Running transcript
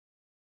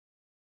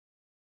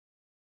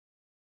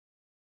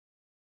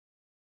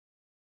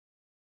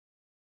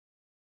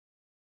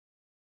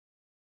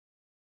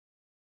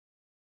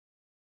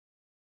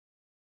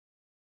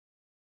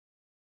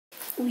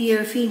We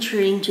are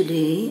featuring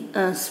today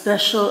a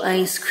special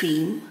ice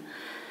cream.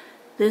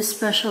 This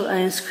special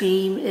ice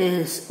cream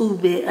is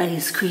ube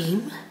ice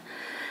cream.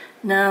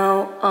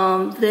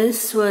 Now,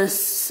 this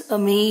was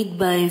made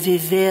by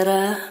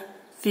Vivera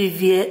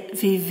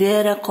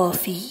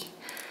Coffee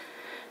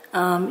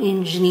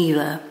in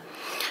Geneva.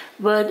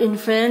 But in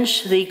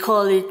French, they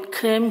call it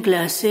crème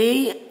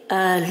glacée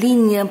à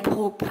ligne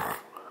pourpre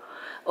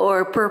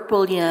or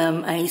purple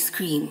yam ice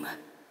cream.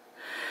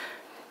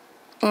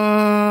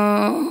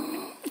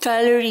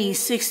 Calories,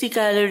 60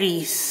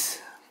 calories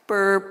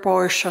per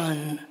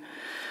portion.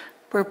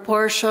 Per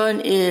portion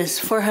is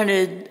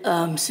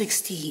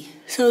 460.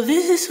 So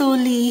this is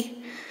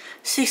only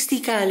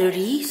 60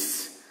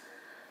 calories.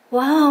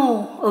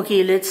 Wow.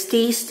 Okay, let's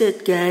taste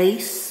it,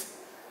 guys.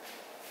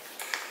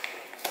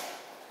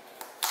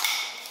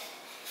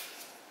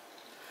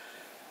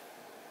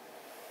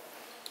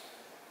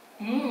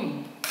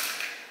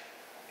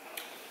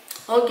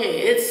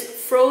 Okay,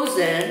 it's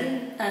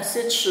frozen as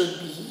it should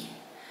be,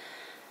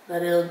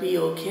 but it'll be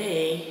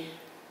okay.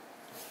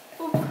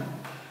 Oop.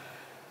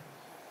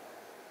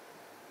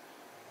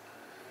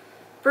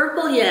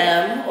 Purple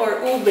yam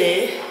or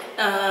ube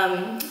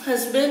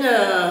has been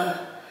a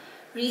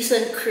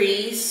recent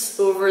craze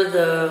over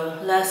the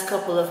last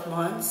couple of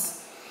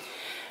months.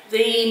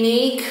 They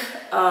make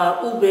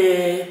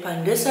ube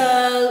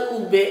pandesal,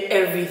 ube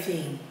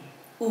everything,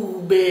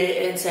 ube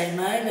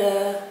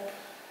ensaymada.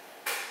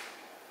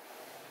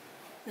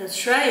 Let's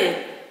try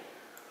it.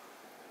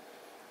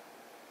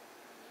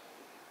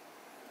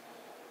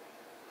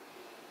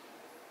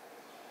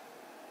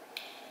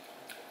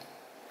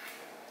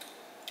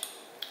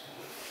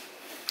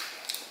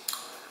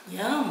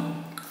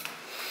 Yum.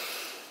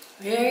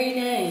 Very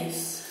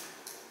nice.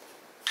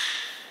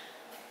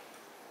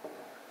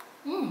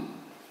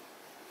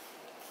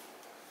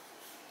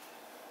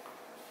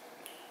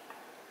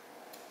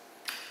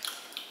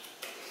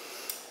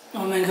 Oh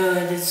my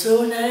god, it's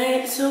so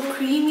nice, so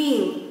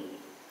creamy.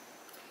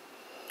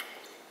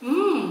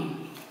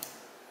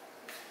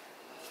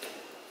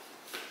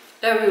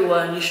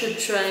 Everyone, you should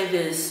try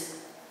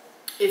this.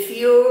 If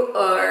you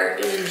are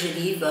in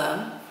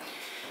Geneva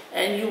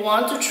and you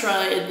want to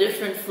try a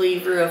different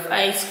flavor of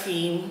ice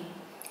cream,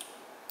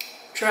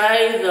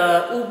 try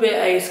the ube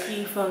ice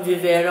cream from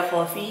Vivera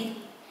Coffee.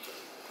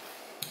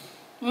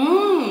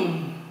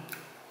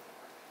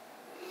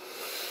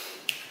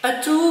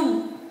 A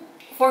tube,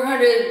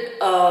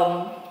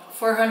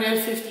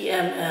 450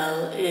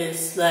 ml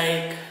is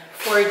like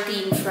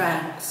 14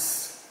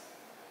 francs.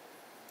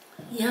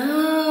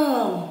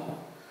 Yum!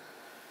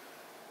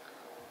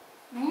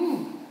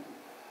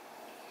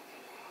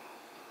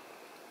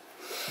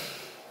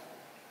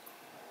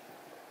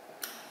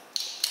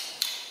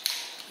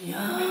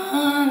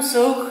 Yum!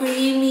 So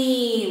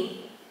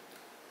creamy!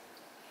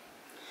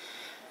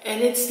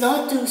 And it's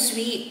not too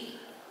sweet.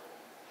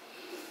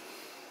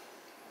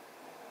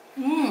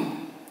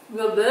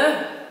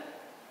 Rubber.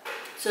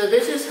 So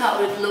this is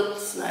how it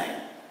looks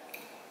like.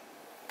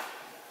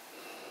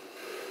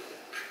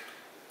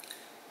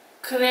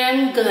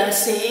 Crème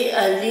glacée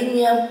à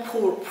ligne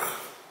pourpre.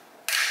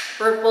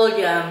 Purple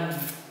yam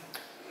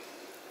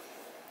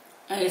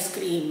ice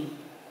cream.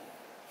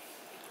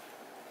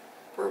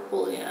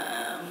 Purple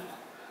yam.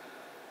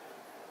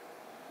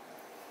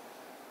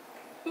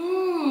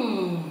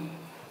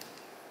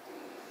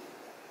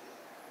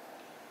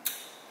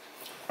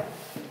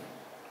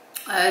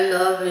 I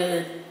love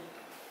it.